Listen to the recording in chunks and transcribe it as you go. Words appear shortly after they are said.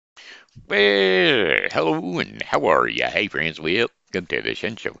Well, hello and how are you? Hey, friends, welcome to the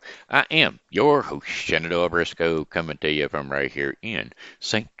Shen Show. I am your host, Shenandoah Briscoe, coming to you from right here in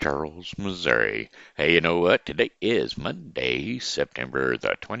St. Charles, Missouri. Hey, you know what? Today is Monday, September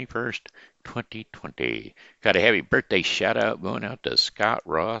the 21st, 2020. Got a happy birthday shout out going out to Scott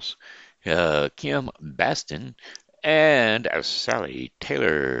Ross, Kim Bastin, and Sally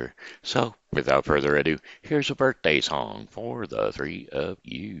Taylor. So, without further ado, here's a birthday song for the three of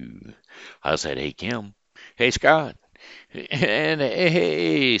you. I said, hey, Kim. Hey, Scott. And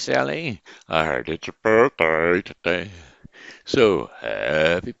hey, Sally. I heard it's your birthday today. So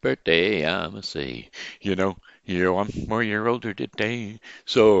happy birthday, I'ma say. You're 1 more year older today.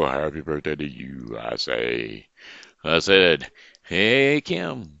 So happy birthday to you, I say. I said, hey,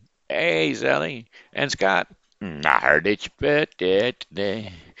 Kim. Hey, Sally. And Scott. I heard it's your birthday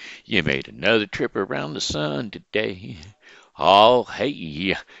today. You made another trip around the sun today. Oh, hey,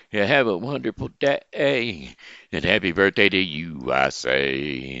 you have a wonderful day. And happy birthday to you, I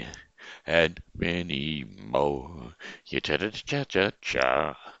say. And many more. Ya cha cha cha cha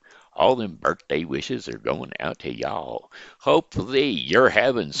cha. All them birthday wishes are going out to y'all. Hopefully, you're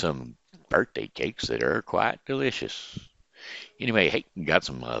having some birthday cakes that are quite delicious. Anyway, hey, got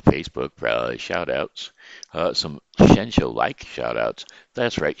some Facebook shout outs, some Shen Show like shout outs.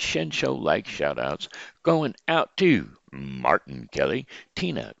 That's right, Shen Show like shout outs going out to Martin Kelly,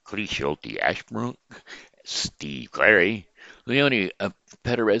 Tina Crisciolti Ashbrook, Steve Clary, Leonie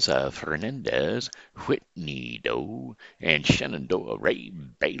Pedereza Fernandez, Whitney Doe, and Shenandoah Ray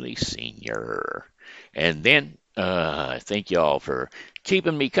Bailey Sr. And then, thank y'all for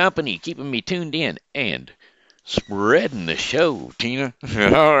keeping me company, keeping me tuned in, and spreading the show, Tina.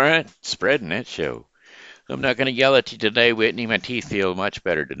 All right, spreading that show. I'm not going to yell at you today, Whitney. My teeth feel much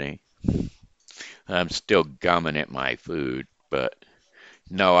better today. I'm still gumming at my food, but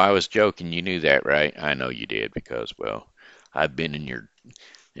no, I was joking. You knew that, right? I know you did because, well, I've been in your.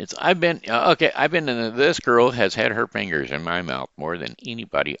 I've been okay. I've been in. This girl has had her fingers in my mouth more than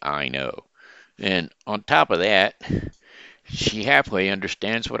anybody I know, and on top of that, she halfway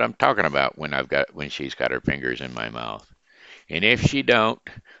understands what I'm talking about when she's got her fingers in my mouth. And if she don't,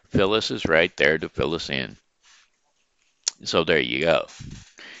 Phyllis is right there to fill us in. So there you go.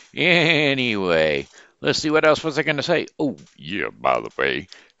 Anyway, let's see what else was I going to say. Oh, yeah, by the way,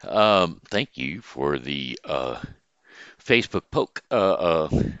 thank you for the Facebook poke.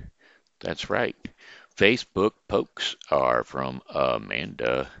 That's right. Facebook pokes are from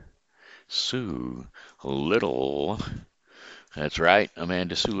Amanda Sue Little. That's right,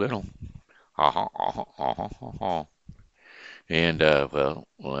 Amanda Sue Little. Uh-huh, uh-huh, uh-huh, uh-huh. And I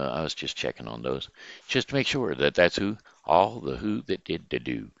was just checking on those, just to make sure that that's all the who that did to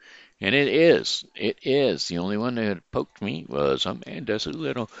do. And it is. The only one that poked me was Amanda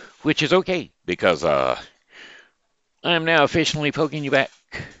Little, which is okay because I'm now officially poking you back.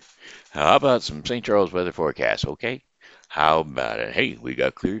 How about some St. Charles weather forecast? Okay. How about it? Hey, we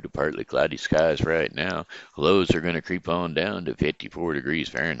got clear to partly cloudy skies right now. Lows are going to creep on down to 54 degrees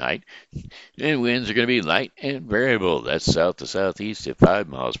Fahrenheit. And winds are going to be light and variable. That's south to southeast at 5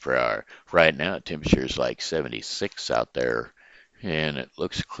 miles per hour. Right now, temperature is like 76 out there. And it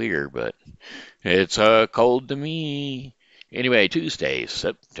looks clear, but it's cold to me. Anyway, Tuesday,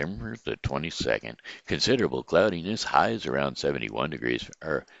 September the 22nd. Considerable cloudiness, highs around 71 degrees,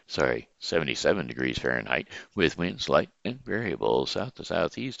 77 degrees Fahrenheit, with winds light and variable south to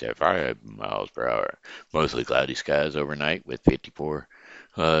southeast at 5 miles per hour. Mostly cloudy skies overnight with 54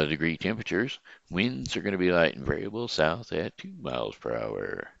 degree temperatures. Winds are going to be light and variable south at 2 miles per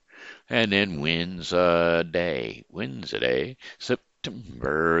hour. And then Wednesday,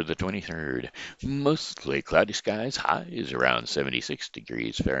 September the 23rd. Mostly cloudy skies, highs around 76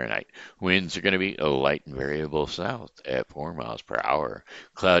 degrees Fahrenheit. Winds are going to be light and variable south at 4 miles per hour.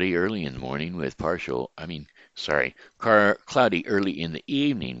 Cloudy early in the morning with cloudy early in the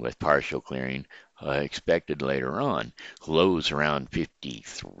evening with partial clearing expected later on. Lows around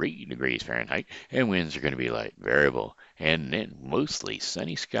 53 degrees Fahrenheit, and winds are going to be light variable. And then mostly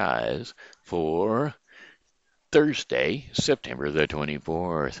sunny skies for Thursday, September the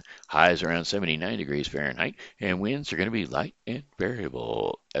 24th. Highs around 79 degrees Fahrenheit, and winds are going to be light and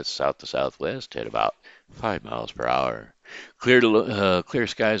variable at south to southwest at about 5 miles per hour. Clear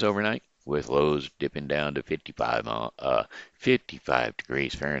skies overnight with lows dipping down to 55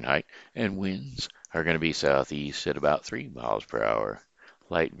 degrees Fahrenheit, and winds are going to be southeast at about 3 miles per hour.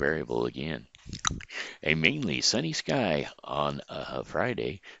 Light variable again. A mainly sunny sky on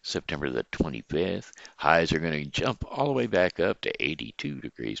Friday, September the 25th. Highs are going to jump all the way back up to 82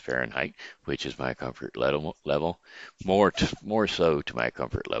 degrees Fahrenheit, which is my comfort level. More so to my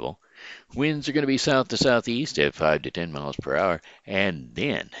comfort level. Winds are going to be south to southeast at 5 to 10 miles per hour. And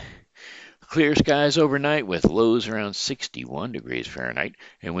then clear skies overnight with lows around 61 degrees Fahrenheit.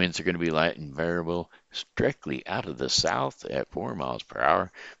 And winds are going to be light and variable strictly out of the south at 4 miles per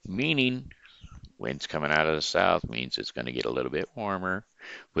hour, meaning winds coming out of the south means it's going to get a little bit warmer,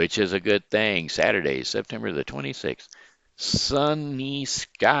 which is a good thing. Saturday, September the 26th, sunny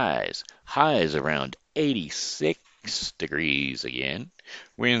skies, highs around 86 degrees again.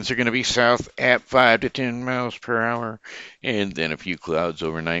 Winds are going to be south at 5 to 10 miles per hour, and then a few clouds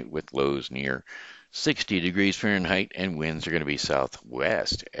overnight with lows near 60 degrees Fahrenheit, and winds are going to be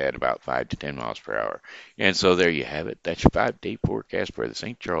southwest at about 5 to 10 miles per hour. And so there you have it. That's your 5-day forecast for the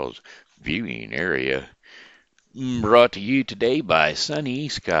St. Charles viewing area. Brought to you today by Sunny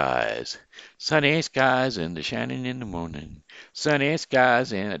Skies. Sunny skies and the shining in the morning. Sunny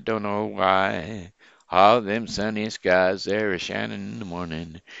skies and I don't know why. All them sunny skies there are shining in the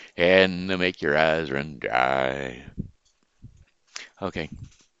morning and they make your eyes run dry. Okay,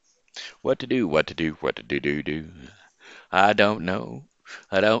 what to do, what to do, what to do. I don't know.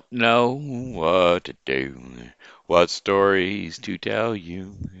 I don't know what to do. What stories to tell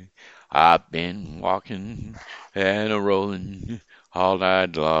you. I've been walking and a rolling all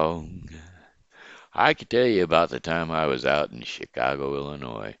night long. I could tell you about the time I was out in Chicago,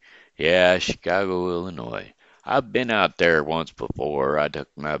 Illinois. Yeah, Chicago, Illinois. I've been out there once before. I took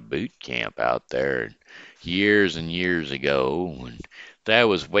my boot camp out there years and years ago. And that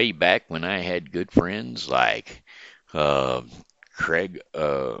was way back when I had good friends like uh, Craig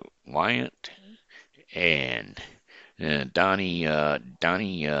Wyant and Donnie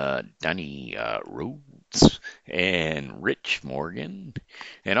Rhodes and Rich Morgan,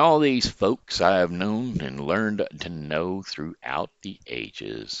 and all these folks I have known and learned to know throughout the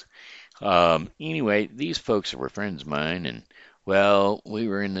ages. Anyway, these folks were friends of mine, and well, we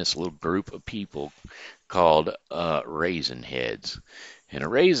were in this little group of people called Raisin Heads. And a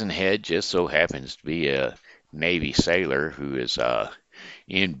Raisin Head just so happens to be a Navy sailor who is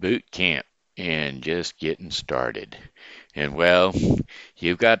in boot camp and just getting started. And well,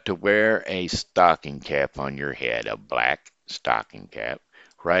 you've got to wear a stocking cap on your head, a black stocking cap,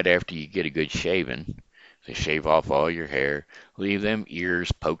 right after you get a good shaving. To shave off all your hair, leave them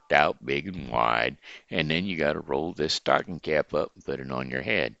ears poked out big and wide, and then you got to roll this stocking cap up and put it on your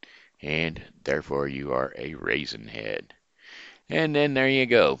head. And therefore you are a raisin head. And then there you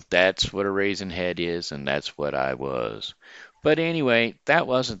go. That's what a raisin head is, and that's what I was. But anyway, that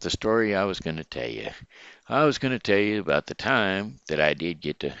wasn't the story I was going to tell you. I was going to tell you about the time that I did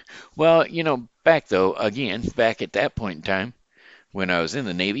get to, well, back though, again, back at that point in time, when I was in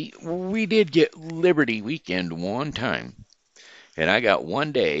the Navy, we did get Liberty Weekend one time. And I got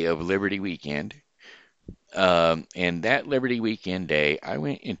one day of Liberty Weekend. And that Liberty Weekend day, I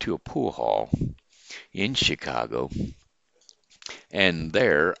went into a pool hall in Chicago. And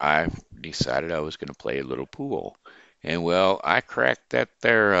there I decided I was going to play a little pool. And well, I cracked that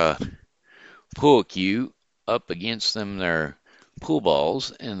there pool cue up against them there pool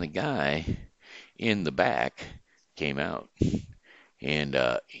balls, and the guy in the back came out. And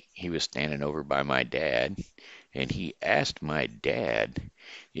he was standing over by my dad, and he asked my dad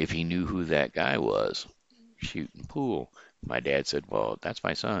if he knew who that guy was shooting pool. My dad said, well, that's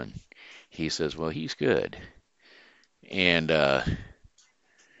my son. He says, well, he's good. And the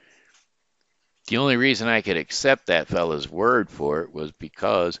only reason I could accept that fella's word for it was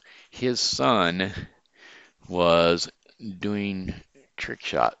because his son was doing trick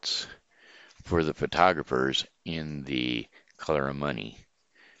shots for the photographers in the Color of Money,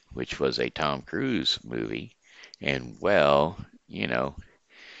 which was a Tom Cruise movie. And well,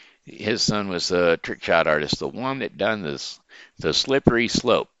 his son was a trick shot artist, the one that done the slippery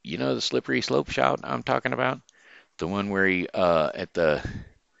slope. You know the slippery slope shot I'm talking about? The one where he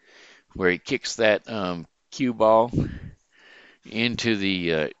where he kicks that cue ball into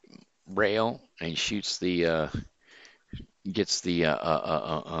the rail and shoots gets the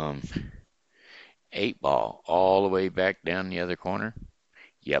 8 ball all the way back down the other corner.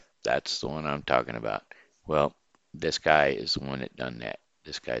 Yep, that's the one I'm talking about. Well, this guy is the one that done that.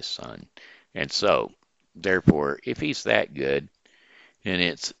 This guy's son. And so, therefore, if he's that good,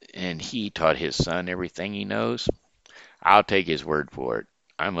 and he taught his son everything he knows, I'll take his word for it.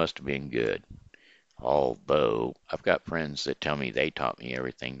 I must have been good. Although I've got friends that tell me they taught me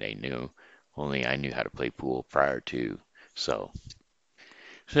everything they knew, only I knew how to play pool prior to. So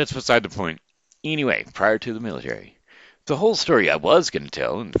that's beside the point. Anyway, prior to the military, the whole story I was going to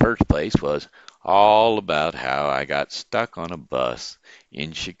tell in the first place was all about how I got stuck on a bus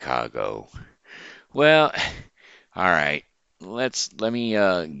in Chicago. Well, all right, let me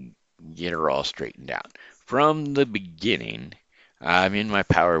get her all straightened out. From the beginning, I'm in my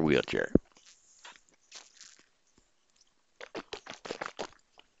power wheelchair.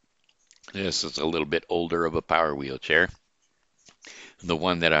 This is a little bit older of a power wheelchair. The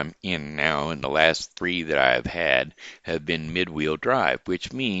one that I'm in now, and the last three that I've had, have been mid-wheel drive,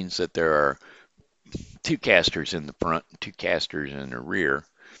 which means that there are two casters in the front, two casters in the rear,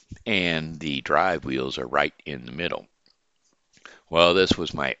 and the drive wheels are right in the middle. Well, this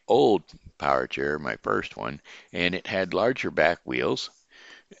was my old power chair, my first one, and it had larger back wheels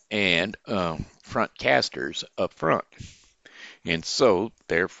and front casters up front. And so,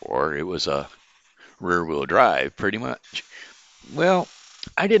 therefore, it was a rear wheel drive pretty much. Well,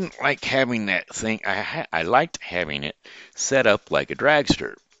 I didn't like having that thing. I liked having it set up like a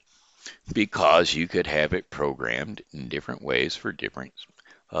dragster because you could have it programmed in different ways for different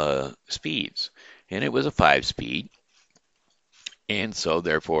speeds. And it was a 5 speed. And so,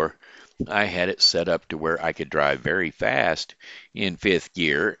 therefore, I had it set up to where I could drive very fast in fifth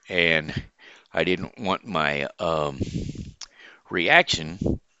gear. And I didn't want my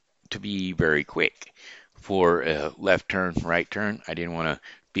reaction to be very quick. For a left turn, right turn, I didn't want to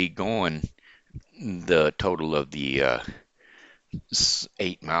be going the total of the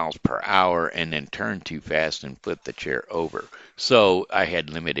 8 miles per hour and then turn too fast and flip the chair over. So I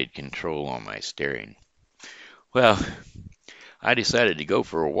had limited control on my steering. Well, I decided to go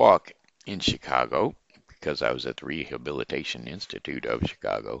for a walk in Chicago because I was at the Rehabilitation Institute of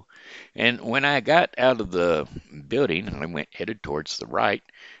Chicago. And when I got out of the building, I went headed towards the right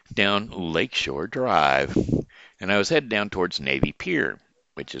down Lakeshore Drive. And I was headed down towards Navy Pier,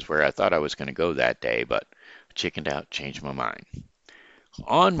 which is where I thought I was going to go that day, but chickened out, changed my mind.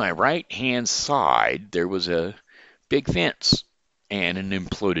 On my right-hand side, there was a big fence and an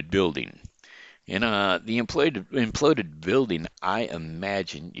imploded building. And the imploded building, I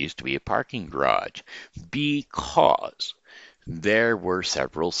imagine, used to be a parking garage because there were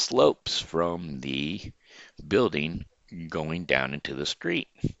several slopes from the building going down into the street.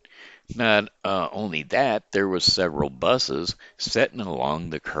 Not only that, there was several buses sitting along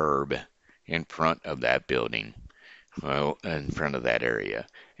the curb in front of that building, well, in front of that area.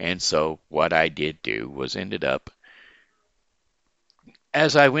 And so what I did do was ended up,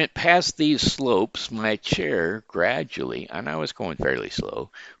 as I went past these slopes, my chair gradually, and I was going fairly slow,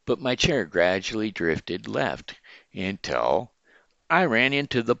 but my chair gradually drifted left until I ran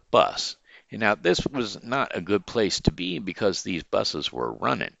into the bus. And now this was not a good place to be because these buses were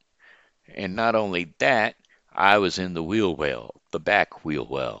running. And not only that, I was in the wheel well, the back wheel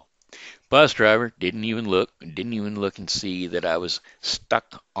well. Bus driver didn't even look and see that I was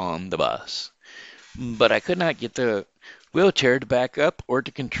stuck on the bus. But I could not get the wheelchair to back up or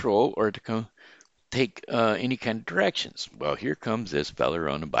to control or to take any kind of directions. Well, here comes this feller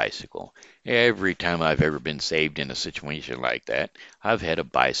on a bicycle. Every time I've ever been saved in a situation like that, I've had a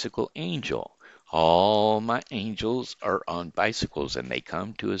bicycle angel. All my angels are on bicycles and they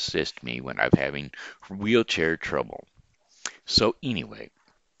come to assist me when I'm having wheelchair trouble. So anyway,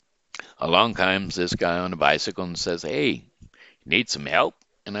 along comes this guy on a bicycle and says, "Hey, need some help?"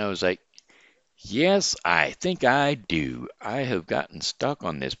 And I was like, "Yes, I think I do. I have gotten stuck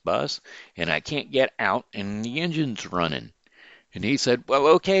on this bus and I can't get out and the engine's running." And he said, "Well,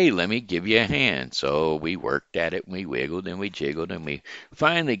 okay, let me give you a hand." So we worked at it, and we wiggled and we jiggled, and we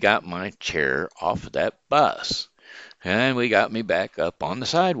finally got my chair off of that bus. And we got me back up on the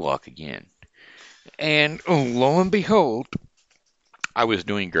sidewalk again. And oh, lo and behold, I was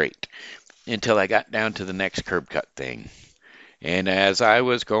doing great until I got down to the next curb cut thing. And as I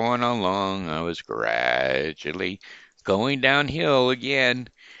was going along, I was gradually going downhill again.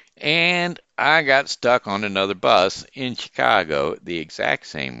 And I got stuck on another bus in Chicago the exact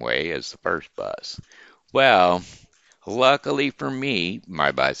same way as the first bus. Well, luckily for me,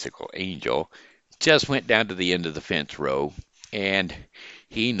 my bicycle angel just went down to the end of the fence row and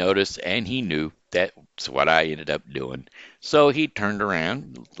he noticed and he knew that's what I ended up doing. So he turned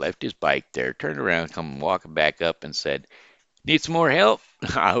around, left his bike there, turned around, come walking back up and said, "Need some more help?"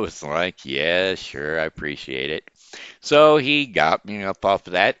 I was like, "Yeah, sure, I appreciate it." So he got me up off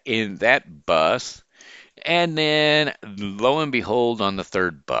of that in that bus. And then, lo and behold, on the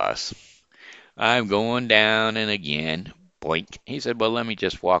third bus, I'm going down and again, boink. He said, "Well, let me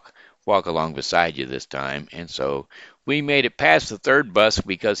just walk along beside you this time." And so we made it past the third bus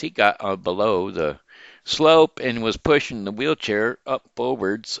because he got below the slope and was pushing the wheelchair up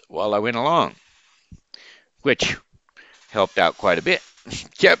forwards while I went along, which helped out quite a bit.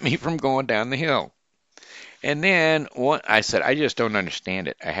 Kept me from going down the hill. And then I said, "I just don't understand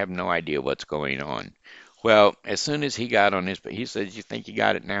it. I have no idea what's going on." Well, as soon as he got on his, he said, "You think you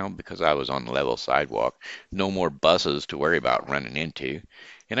got it now?" Because I was on the level sidewalk, no more buses to worry about running into.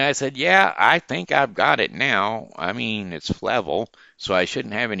 And I said, "Yeah, I think I've got it now. I mean, it's level, so I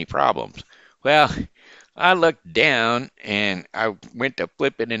shouldn't have any problems." Well, I looked down and I went to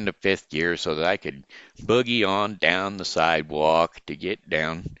flip it into fifth gear so that I could boogie on down the sidewalk to get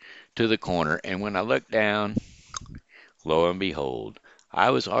down to the corner. And when I looked down, lo and behold, I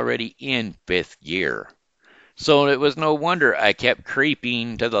was already in fifth gear. So it was no wonder I kept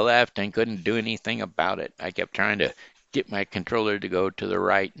creeping to the left and couldn't do anything about it. I kept trying to get my controller to go to the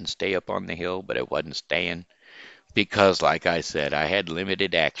right and stay up on the hill, but it wasn't staying because, like I said, I had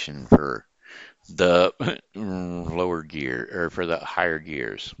limited action for the lower gear or for the higher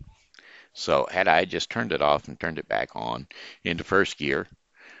gears. So had I just turned it off and turned it back on into first gear,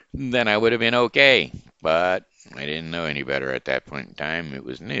 then I would have been okay. But I didn't know any better at that point in time. It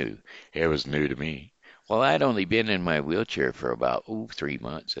was new. It was new to me. Well, I'd only been in my wheelchair for about 3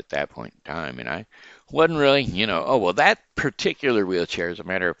 months at that point in time, and I wasn't really, oh well, that particular wheelchair, as a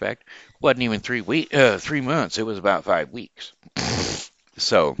matter of fact, wasn't even 3 months. It was about 5 weeks,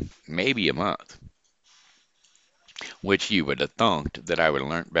 so maybe a month, which you would have thought that I would have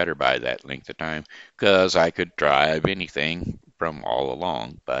learned better by that length of time, 'cause I could drive anything from all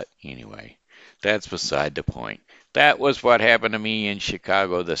along. But anyway, that's beside the point. That was what happened to me in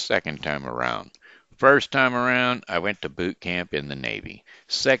Chicago the second time around. First time around, I went to boot camp in the Navy.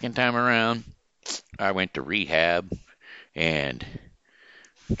 Second time around, I went to rehab and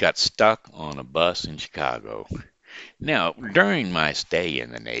got stuck on a bus in Chicago. Now, during my stay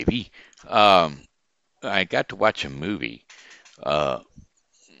in the Navy, I got to watch a movie. Uh,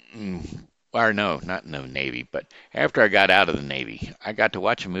 or no, not in the Navy, but after I got out of the Navy, I got to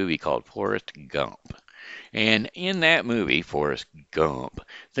watch a movie called Forrest Gump. And in that movie, Forrest Gump,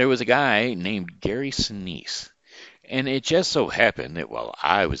 there was a guy named Gary Sinise. And it just so happened that while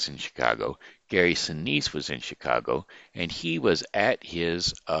I was in Chicago, Gary Sinise was in Chicago, and he was at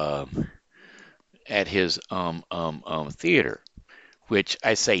his theater, which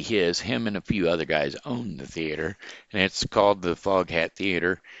I say him and a few other guys own the theater, and it's called the Foghat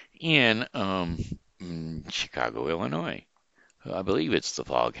Theater in Chicago, Illinois. I believe it's the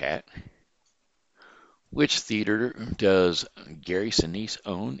Foghat. Which theater does Gary Sinise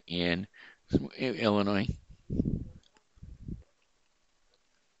own in Illinois?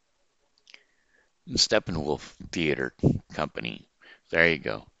 Steppenwolf Theater Company. There you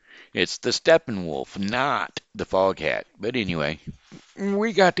go. It's the Steppenwolf, not the Foghat. But anyway,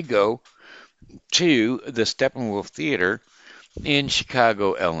 we got to go to the Steppenwolf Theater in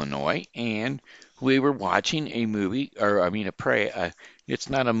Chicago, Illinois, and we were watching a movie, or I mean, it's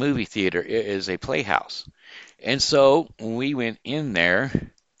not a movie theater, it is a playhouse. And so we went in there,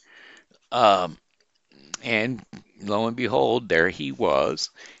 um, and lo and behold, there he was,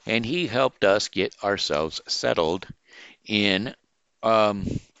 and he helped us get ourselves settled in um,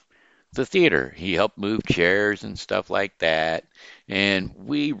 the theater. He helped move chairs and stuff like that, and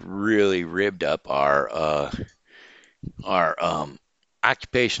we really ribbed up our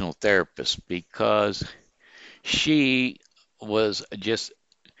occupational therapist because she was just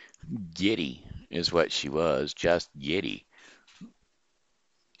giddy, is what she was, just giddy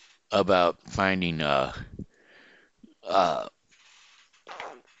about finding uh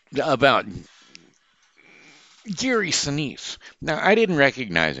about Gary Sinise. Now I didn't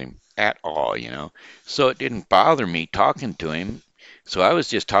recognize him at all, so it didn't bother me talking to him. So I was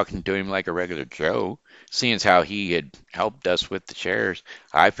just talking to him like a regular Joe. Seeing as how he had helped us with the chairs,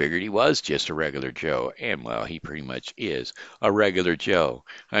 I figured he was just a regular Joe. And well, he pretty much is a regular Joe.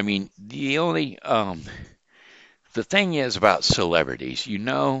 I mean, the thing is about celebrities,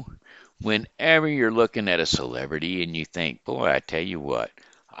 whenever you're looking at a celebrity and you think, boy, I tell you what,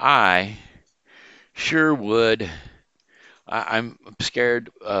 I sure would. I'm scared,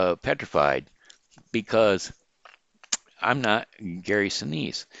 petrified, because I'm not Gary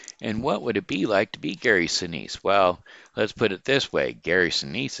Sinise. And what would it be like to be Gary Sinise? Well, let's put it this way. Gary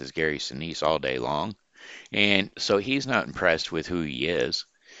Sinise is Gary Sinise all day long. And so he's not impressed with who he is.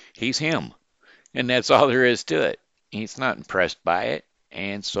 He's him. And that's all there is to it. He's not impressed by it.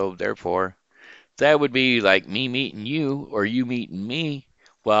 And so therefore, that would be like me meeting you or you meeting me.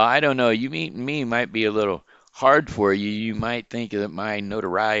 Well, I don't know. You meeting me might be a little hard for you. You might think that my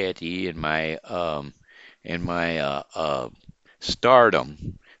notoriety and my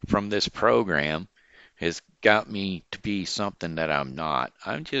stardom from this program has got me to be something that I'm not.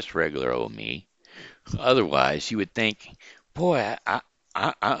 I'm just regular old me. Otherwise, you would think, boy,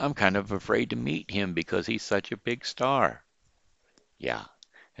 I'm kind of afraid to meet him because he's such a big star. Yeah.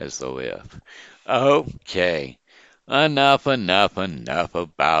 as though if. Okay. Enough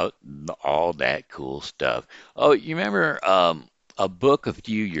about all that cool stuff. Oh, you remember a book a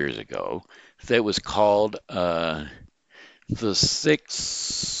few years ago that was called The Six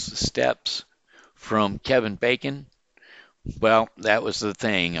Steps from Kevin Bacon? Well, that was the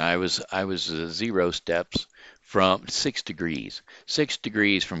thing. I was 0 steps from 6 degrees. 6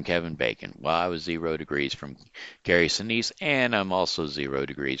 degrees from Kevin Bacon. Well, I was 0 degrees from Gary Sinise, and I'm also 0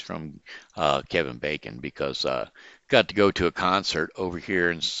 degrees from Kevin Bacon because got to go to a concert over here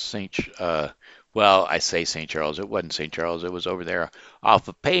in well, I say St. Charles. It wasn't St. Charles. It was over there off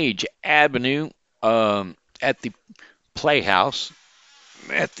of Page Avenue at the Playhouse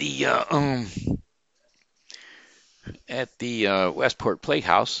at the Westport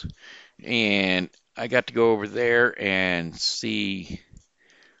Playhouse, and I got to go over there and see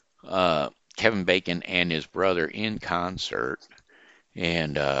Kevin Bacon and his brother in concert.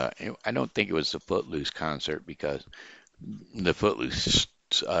 And I don't think it was the Footloose concert because the Footloose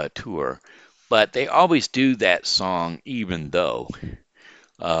tour, but they always do that song, even though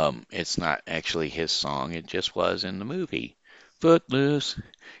it's not actually his song. It just was in the movie. Footloose,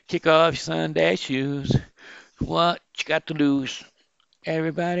 kick off your Sunday shoes. What you got to lose?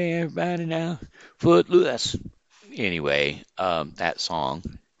 Everybody now, footloose. Anyway, that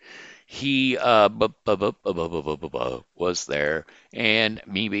song, he was there, and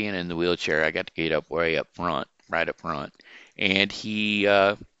me being in the wheelchair, I got to get up way up front, right up front, and he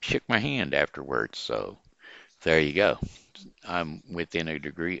shook my hand afterwards. So there you go. I'm within a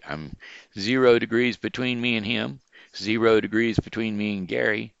degree. I'm 0 degrees between me and him, 0 degrees between me and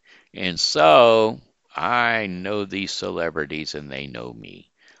Gary. And so I know these celebrities and they know me.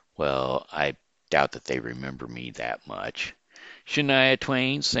 Well, I doubt that they remember me that much. Shania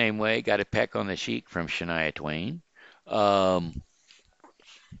Twain, same way, got a peck on the cheek from Shania Twain. A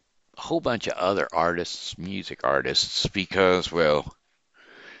whole bunch of other artists, music artists, because, well,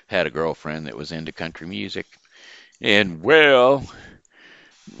 had a girlfriend that was into country music. And, well,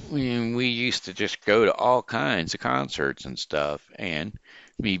 we used to just go to all kinds of concerts and stuff. And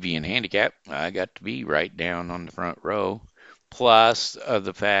me being handicapped, I got to be right down on the front row. Plus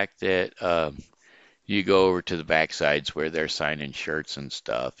the fact that you go over to the backsides where they're signing shirts and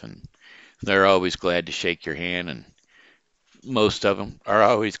stuff, and they're always glad to shake your hand. And most of them are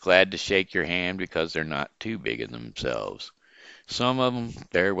always glad to shake your hand because they're not too big of themselves. Some of them,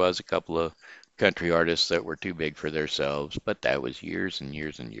 there was a couple of country artists that were too big for themselves, but that was years and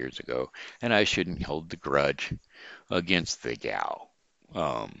years and years ago, and I shouldn't hold the grudge against the gal.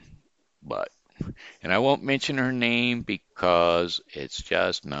 Um, but, and I won't mention her name because it's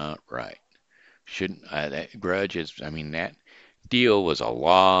just not right. Shouldn't that grudge is? I mean, that deal was a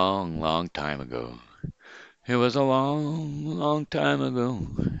long time ago. It was a long time ago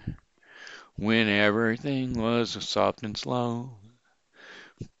when everything was soft and slow.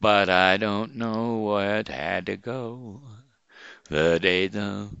 But I don't know what had to go the day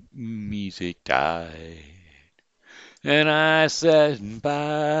the music died. And I said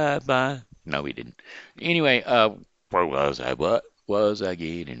bye bye. No, we didn't. Anyway, where was I? What was I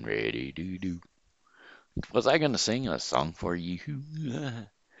getting ready to do? Was I going to sing a song for you?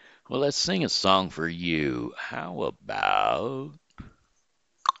 Well, let's sing a song for you. How about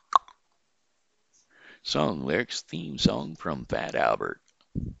song lyrics, theme song from Fat Albert?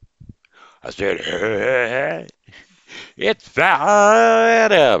 I said, hey, it's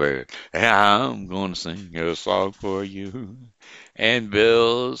Fat Albert, and I'm gonna sing a song for you. And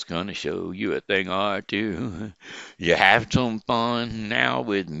Bill's gonna show you a thing or two. You have some fun now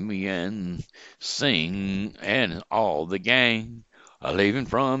with me and sing, and all the gang are leaving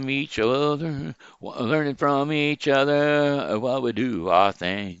from each other, learning from each other while we do our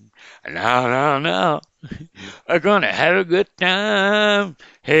thing. Now, we're gonna have a good time.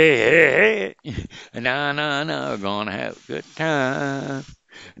 Hey, we're gonna have a good time.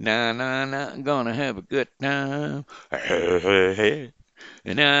 Gonna have a good time. Hey,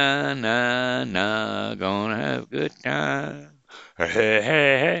 gonna have a good time.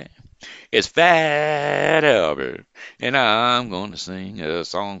 Hey, it's Fat Albert, and I'm gonna sing a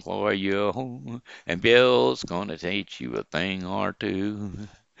song for you. And Bill's gonna teach you a thing or two.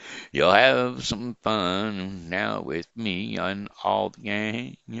 You'll have some fun now with me and all the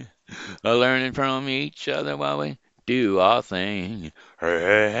gang, learning from each other while we do our thing.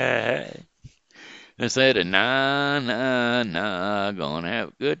 Hey, said gonna have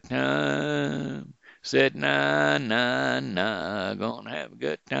a good time. Said gonna have a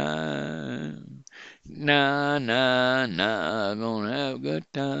good time. Gonna have a good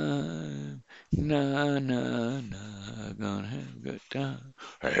time. Na na na, gonna have a good time.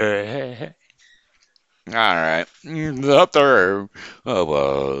 Hey, hey, hey. All right, the third of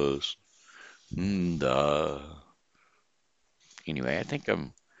us. The anyway, I think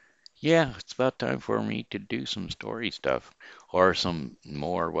yeah, it's about time for me to do some story stuff or some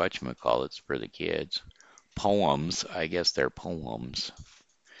more whatchamacallits for the kids. Poems, I guess they're poems.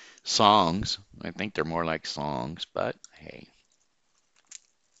 Songs, I think they're more like songs, but hey.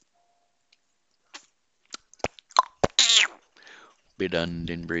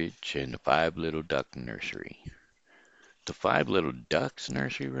 Bedundon Bridge and the Five Little Duck Nursery. The Five Little Ducks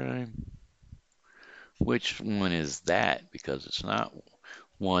Nursery rhyme? Which one is that? Because it's not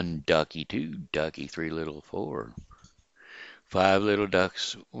one ducky, two ducky, three little four. Five little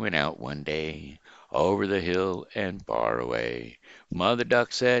ducks went out one day over the hill and far away. Mother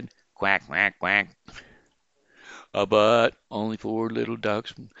duck said, quack, quack, quack. But only four little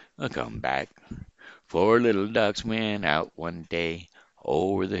ducks come back. Four little ducks went out one day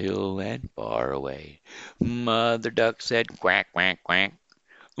over the hill and far away. Mother duck said, quack, quack, quack.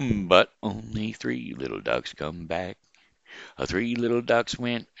 But only three little ducks come back. Three little ducks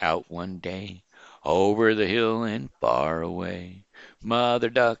went out one day over the hill and far away. Mother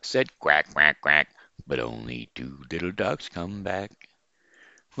duck said, quack, quack, quack. But only two little ducks come back.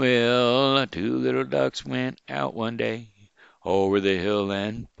 Well, two little ducks went out one day over the hill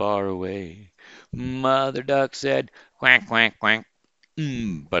and far away. Mother duck said, quack, quack, quack.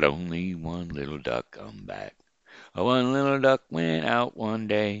 But only one little duck come back. One little duck went out one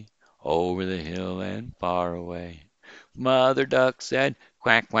day over the hill and far away. Mother duck said,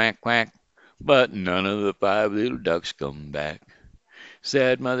 quack, quack, quack. But none of the five little ducks come back.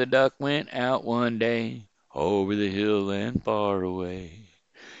 Said Mother duck went out one day over the hill and far away.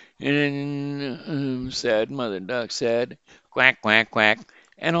 And said Mother duck said, quack, quack, quack.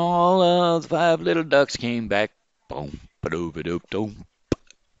 And all of the five little ducks came back. Boom, ba-doop, boom,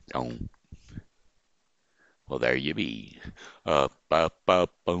 boom. Well, there you be. Up,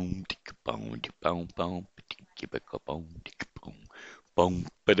 boom, tick, boom, tick, boom, boom, tick, boom, tick, boom, boom,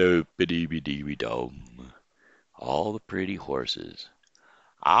 ba-doop, ba-dee, dum. All the pretty horses.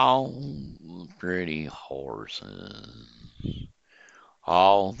 All the pretty horses.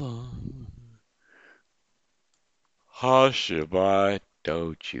 All the hush-a-bye,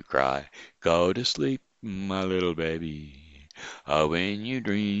 don't you cry. Go to sleep, my little baby. When you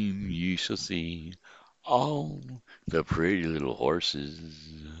dream, you shall see all the pretty little horses.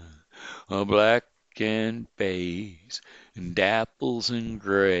 Black and bays, and dapples and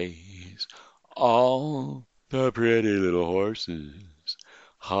grays. All the pretty little horses.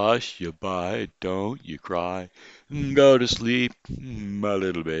 Hush you bye, don't you cry. Go to sleep, my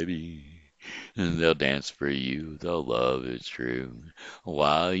little baby. And they'll dance for you, they'll love is true,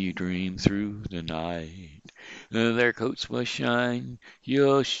 while you dream through the night. Their coats will shine,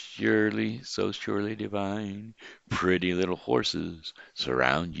 you'll surely, so surely divine. Pretty little horses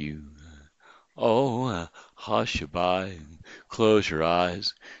surround you. Oh, hush a bye, close your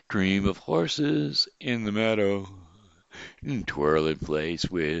eyes, dream of horses in the meadow. Twirl in place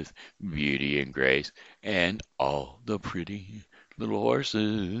with beauty and grace, and all the pretty little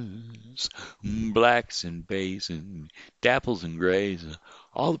horses, blacks and bays and dapples and grays,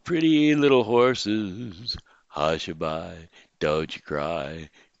 all the pretty little horses. Hush a bye, don't you cry,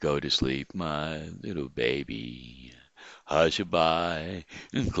 go to sleep, my little baby. Hush a bye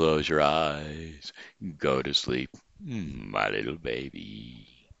and close your eyes, go to sleep, my little baby.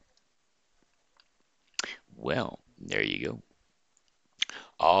 Well, there you go.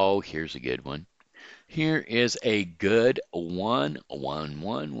 Oh, here's a good one. Here is a good one, one,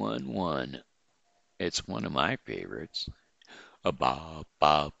 one, one, one. It's one of my favorites. A bob,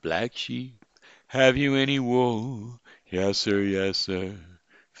 bob, black sheep. Have you any wool? Yes, sir, yes, sir.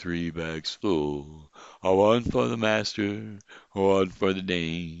 Three bags full. A one for the master, one for the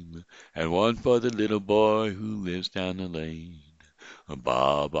dame, and one for the little boy who lives down the lane. A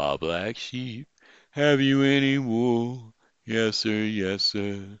bob, bob, black sheep. Have you any wool? Yes, sir, yes,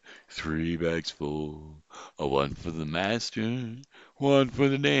 sir. Three bags full. A one for the master, one for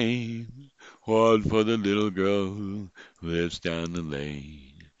the dame, one for the little girl who lives down the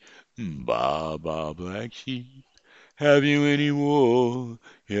lane. Ba, ba, black sheep. Have you any wool?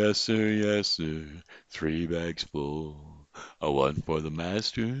 Yes, sir, yes, sir. Three bags full. A one for the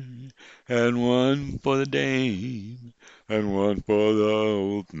master, and one for the dame, and one for the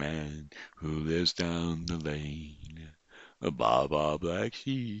old man who lives down the lane. A ba, ba, black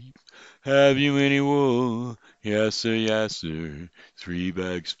sheep. Have you any wool? Yes, sir, yes, sir. Three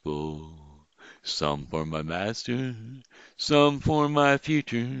bags full. Some for my master, some for my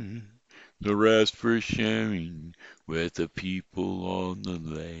future. the rest for sharing with the people on the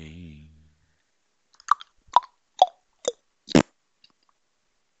lane.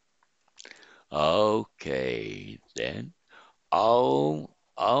 Okay, then. Oh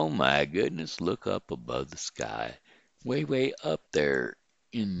my goodness, look up above the sky. Way up there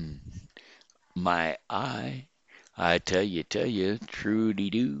in my eye. I tell you, trudy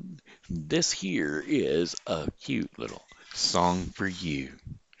doo, this here is a cute little song for you.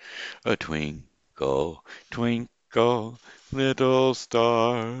 A twinkle, twinkle, little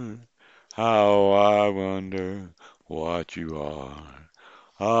star, how I wonder what you are.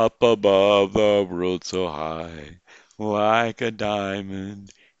 Up above the world so high, like a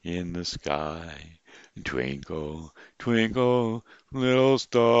diamond in the sky. Twinkle, twinkle, little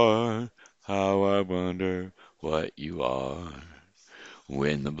star, how I wonder what you are.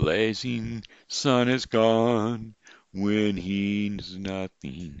 When the blazing sun is gone, when he's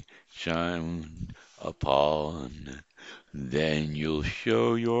nothing shine upon, then you'll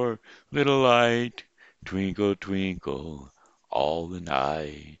show your little light, twinkle, twinkle, all the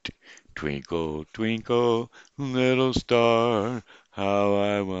night. Twinkle, twinkle, little star, how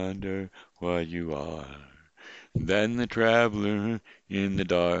I wonder what you are. Then the traveler in the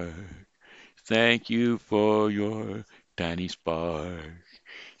dark, thank you for your tiny spark.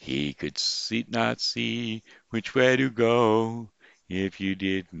 He could not see which way to go if you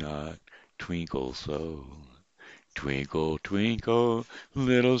did not twinkle so. Twinkle, twinkle,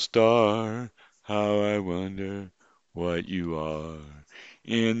 little star, how I wonder what you are.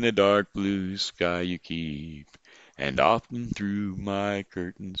 In the dark blue sky you keep, and often through my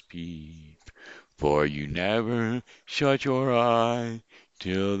curtains peep. For you never shut your eye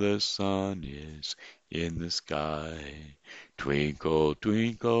till the sun is in the sky. Twinkle,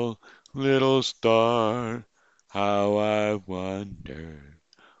 twinkle, little star, how I wonder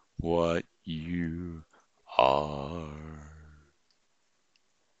what you are.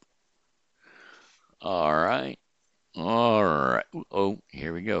 All right. All right. Oh,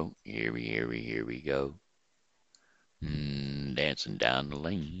 here we go. Here we go. Dancing down the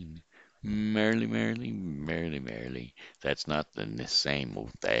lane. Merrily, merrily, merrily, merrily. That's not the same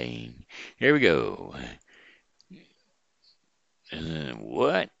old thing. Here we go.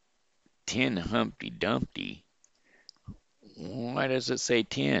 What? 10 Humpty Dumpty? Why does it say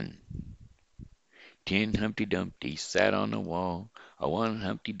 10? 10 Humpty Dumpty sat on the wall. A one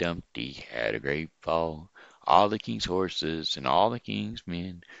Humpty Dumpty had a great fall. All the king's horses and all the king's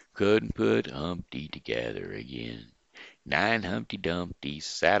men couldn't put Humpty together again. 9 Humpty Dumpty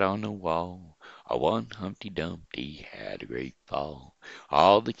sat on the wall. A one Humpty Dumpty had a great fall.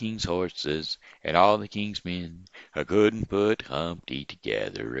 All the king's horses and all the king's men couldn't put Humpty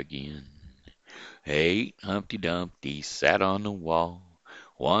together again. 8 Humpty Dumpty sat on the wall.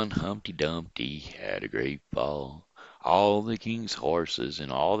 One Humpty Dumpty had a great fall. All the king's horses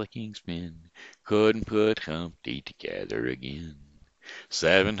and all the king's men couldn't put Humpty together again.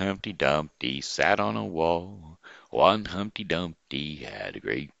 7 Humpty Dumpty sat on a wall. One Humpty Dumpty had a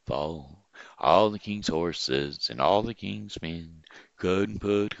great fall. All the king's horses and all the king's men couldn't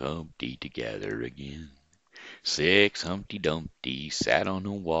put Humpty together again. 6 Humpty Dumpty sat on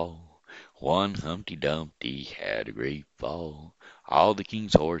a wall. One Humpty Dumpty had a great fall. All the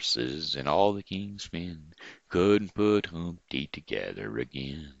king's horses and all the king's men couldn't put Humpty together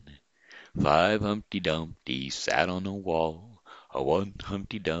again. 5 Humpty Dumpty sat on a wall. A one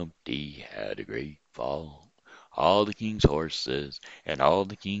Humpty Dumpty had a great fall. All the king's horses and all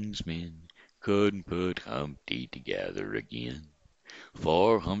the king's men couldn't put Humpty together again.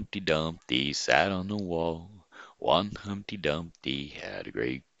 4 Humpty Dumpty sat on the wall. One Humpty Dumpty had a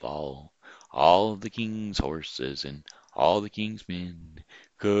great fall. All the king's horses and all the king's men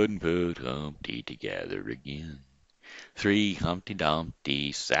couldn't put Humpty together again. 3 Humpty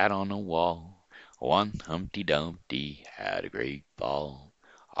Dumpty sat on a wall. One Humpty Dumpty had a great fall.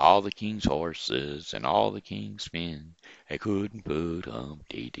 All the king's horses and all the king's men they couldn't put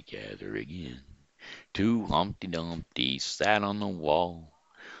Humpty together again. 2 Humpty Dumpty sat on the wall.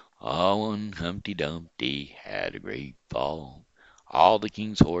 One Humpty Dumpty had a great fall. All the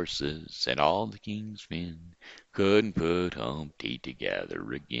king's horses and all the king's men couldn't put Humpty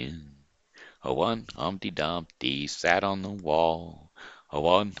together again. One Humpty Dumpty sat on the wall.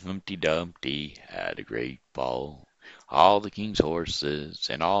 One Humpty Dumpty had a great fall. All the king's horses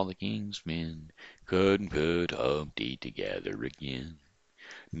and all the king's men couldn't put Humpty together again.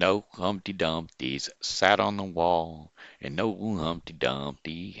 No Humpty Dumptys sat on the wall, and no Humpty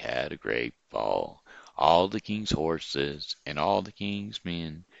Dumpty had a great fall. All the king's horses and all the king's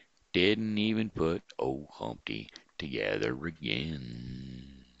men didn't even put old Humpty together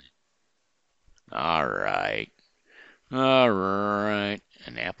again. All right. All right.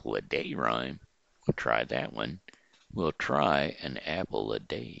 An apple a day rhyme. We'll try that one. We'll try an apple a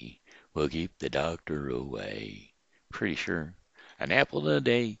day. We'll keep the doctor away. Pretty sure. An apple a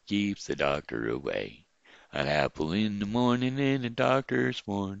day keeps the doctor away. An apple in the morning and the doctor's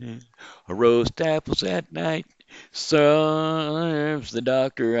warning. A roast apples at night serves the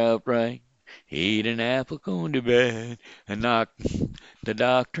doctor outright. Eat an apple, go to bed, and knock the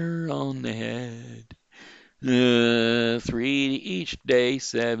doctor on the head. 3 each day,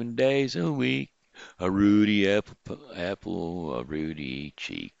 7 days a week. A ruddy apple, a ruddy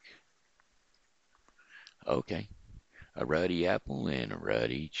cheek. Okay, a ruddy apple and a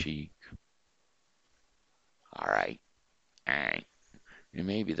ruddy cheek. All right, all right. And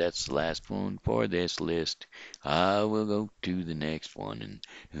maybe that's the last one for this list. I will go to the next one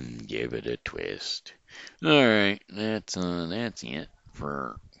and give it a twist. All right, that's it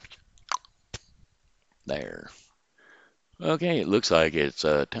for there. Okay, it looks like it's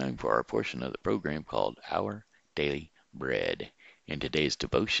time for our portion of the program called Our Daily Bread. And today's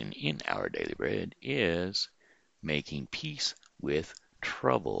devotion in Our Daily Bread is making peace with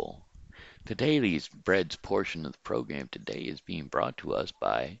trouble. The Daily Bread's portion of the program today is being brought to us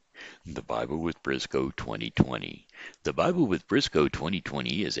by the Bible with Briscoe 2020. The Bible with Briscoe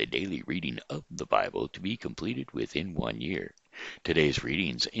 2020 is a daily reading of the Bible to be completed within 1 year. Today's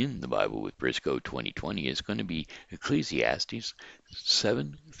readings in the Bible with Briscoe 2020 is going to be Ecclesiastes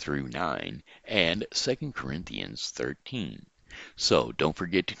 7 through 9 and 2 Corinthians 13. So don't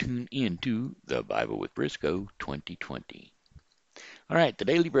forget to tune in to the Bible with Briscoe 2020. All right, the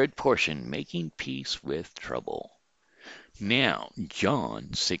Daily Bread portion, making peace with trouble. Now,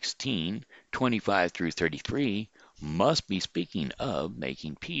 John 16:25 through 33 must be speaking of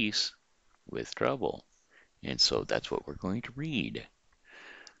making peace with trouble. And so that's what we're going to read.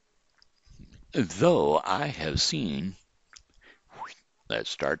 Though I have seen, let's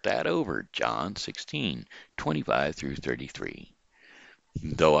start that over, John 16:25 through 33.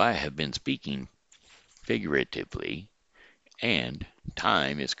 Though I have been speaking figuratively, and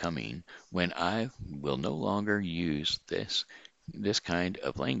time is coming when I will no longer use this kind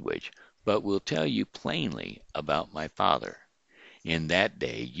of language, but will tell you plainly about my Father. In that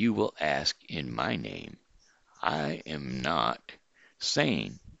day you will ask in my name. I am not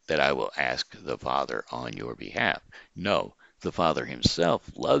saying that I will ask the Father on your behalf. No, the Father himself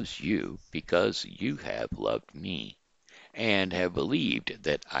loves you because you have loved me and have believed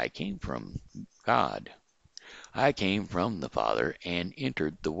that I came from God. I came from the Father and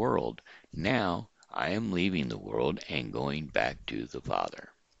entered the world. Now I am leaving the world and going back to the Father.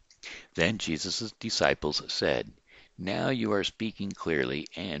 Then Jesus' disciples said, Now you are speaking clearly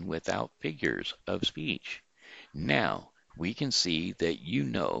and without figures of speech. Now we can see that you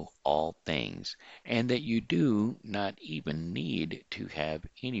know all things, and that you do not even need to have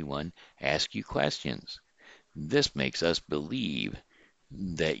anyone ask you questions. This makes us believe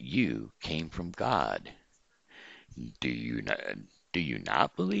that you came from God. Do you not, do you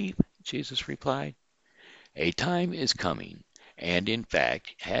not believe? Jesus replied. A time is coming, and in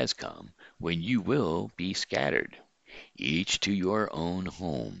fact has come, when you will be scattered, each to your own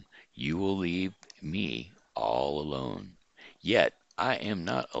home. You will leave me all alone. Yet I am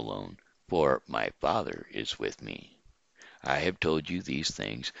not alone, for my Father is with me. I have told you these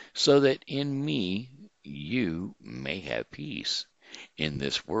things so that in me you may have peace. In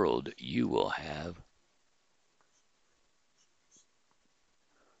this world you will have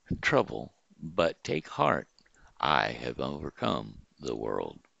trouble, but take heart. I have overcome the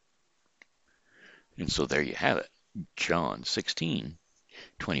world. And so there you have it. John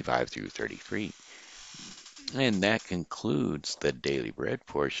 16:25 through 33. And that concludes the Daily Bread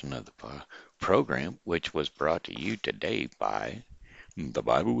portion of the program, which was brought to you today by the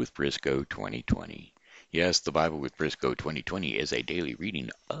Bible with Briscoe 2020. Yes, the Bible with Briscoe 2020 is a daily reading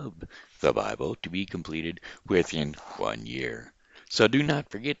of the Bible to be completed within 1 year. So do not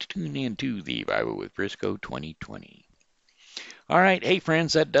forget to tune in to the Bible with Briscoe 2020. All right, hey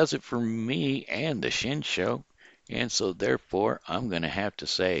friends, that does it for me and the Shen Show. And so therefore, I'm going to have to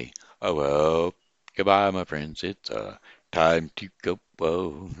say, oh well, goodbye, my friends. It's time to go.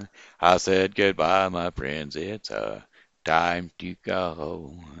 Whoa. I said goodbye, my friends. It's time to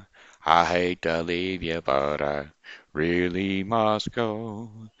go. I hate to leave you, but I really must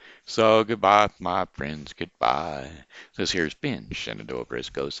go. So goodbye, my friends, goodbye. This here's Ben Shenandoah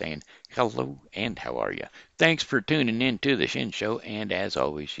Briscoe saying hello and how are you? Thanks for tuning in to the Shen Show, and as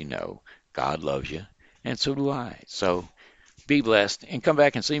always, you know, God loves you, and so do I. So be blessed, and come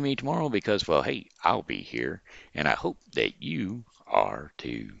back and see me tomorrow because, well, hey, I'll be here, and I hope that you are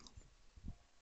too.